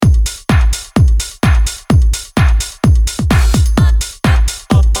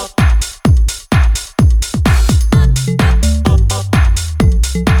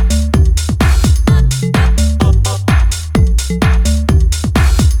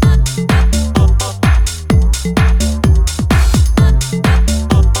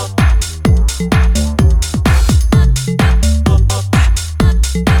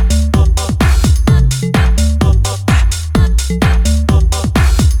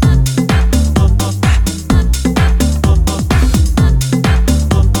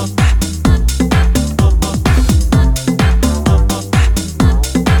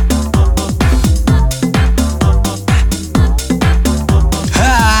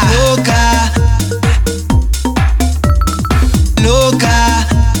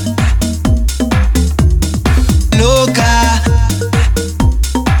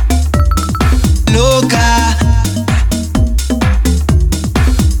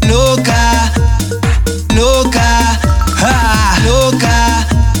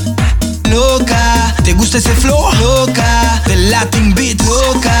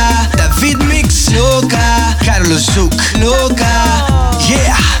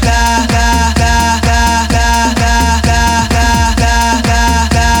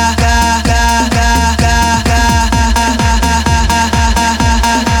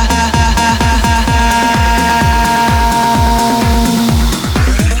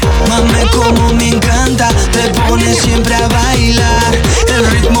como me encanta, te pone siempre a bailar. El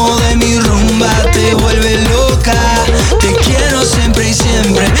ritmo de mi rumba te vuelve loca. Te quiero siempre y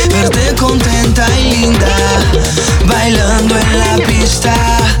siempre, verte contenta y linda, bailando en la pista.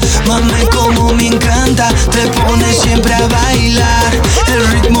 Mami, como me encanta, te pone siempre a bailar. El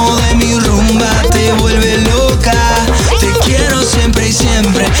ritmo de mi rumba te vuelve loca. Te quiero siempre y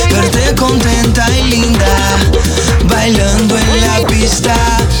siempre, verte contenta y linda, bailando en la pista.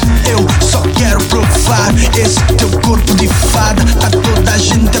 Eu só quero provar esse teu corpo de fada. Tá toda a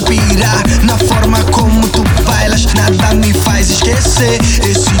gente a pirar na forma como tu bailas. Nada me faz esquecer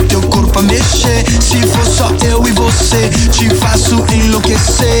esse teu corpo a mexer. Se for só eu e você, te faço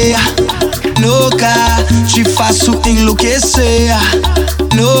enlouquecer. Louca, te faço enlouquecer.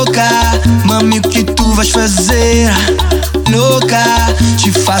 Louca, mami, o que tu vais fazer? Louca,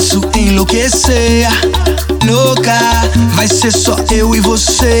 te faço enlouquecer. Louca, vai ser só eu e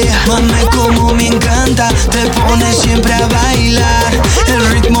você. Mami, como me encanta, te pone siempre a bailar. El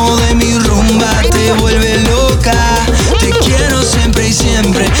ritmo de mi rumba te vuelve loca. Te quiero siempre y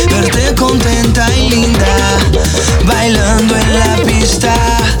siempre, verte contenta y linda, bailando en la pista.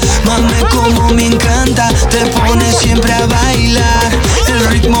 Mami, como me encanta, te pone siempre a bailar. El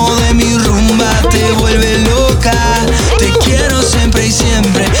ritmo de mi rumba te vuelve loca. Te quiero siempre y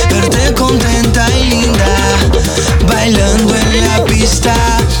siempre, verte contenta y linda, bailando en la pista.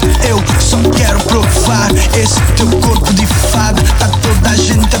 Eu só quero provar esse teu corpo de fada. Tá toda a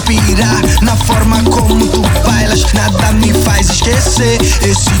gente a pirar na forma como tu bailas. Nada me faz esquecer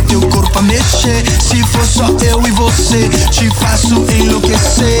esse teu corpo a mexer. Se for só eu e você, te faço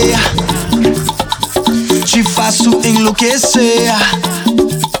enlouquecer. Te faço enlouquecer,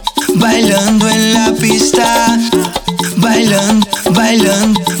 bailando en la pista. Bailando,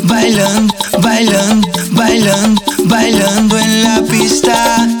 bailando, bailando, bailando, bailando, bailando en la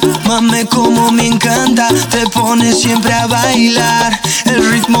pista. Mami, como me encanta, te pone siempre a bailar.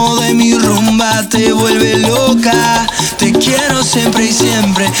 El ritmo de mi rumba te vuelve loca. Te quiero siempre y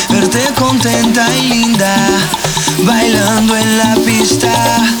siempre, verte contenta y linda, bailando en la pista.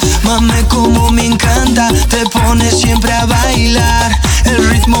 Mami, como me encanta, te pone siempre a bailar. El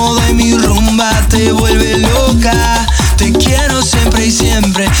ritmo de mi rumba te vuelve loca. Te quiero siempre y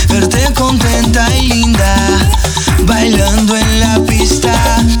siempre, verte contenta y linda, bailando en la pista.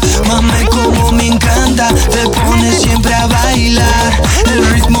 Mami, como me encanta, te pone siempre a bailar. El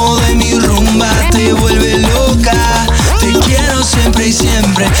ritmo de mi rumba te vuelve loca. Te quiero siempre y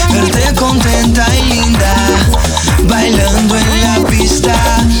siempre, verte contenta y linda, bailando en la pista.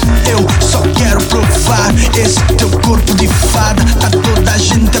 Eu só quero provar esse teu corpo de fada. Tá toda a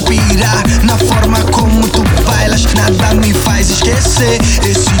gente a pirar na forma como tu bailas. Nada me faz esquecer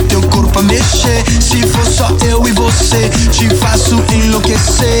esse teu corpo a mexer. Se for só eu e você, te faço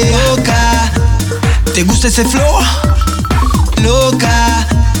enlouquecer. Louca, ¿te gusta ese flow? Loca,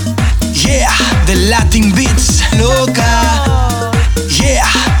 yeah, de LatinBeatz. Loca,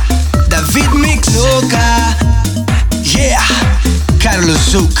 yeah, David Mix. Loca, yeah, Carlos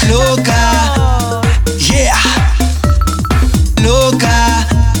Zouk. Loca,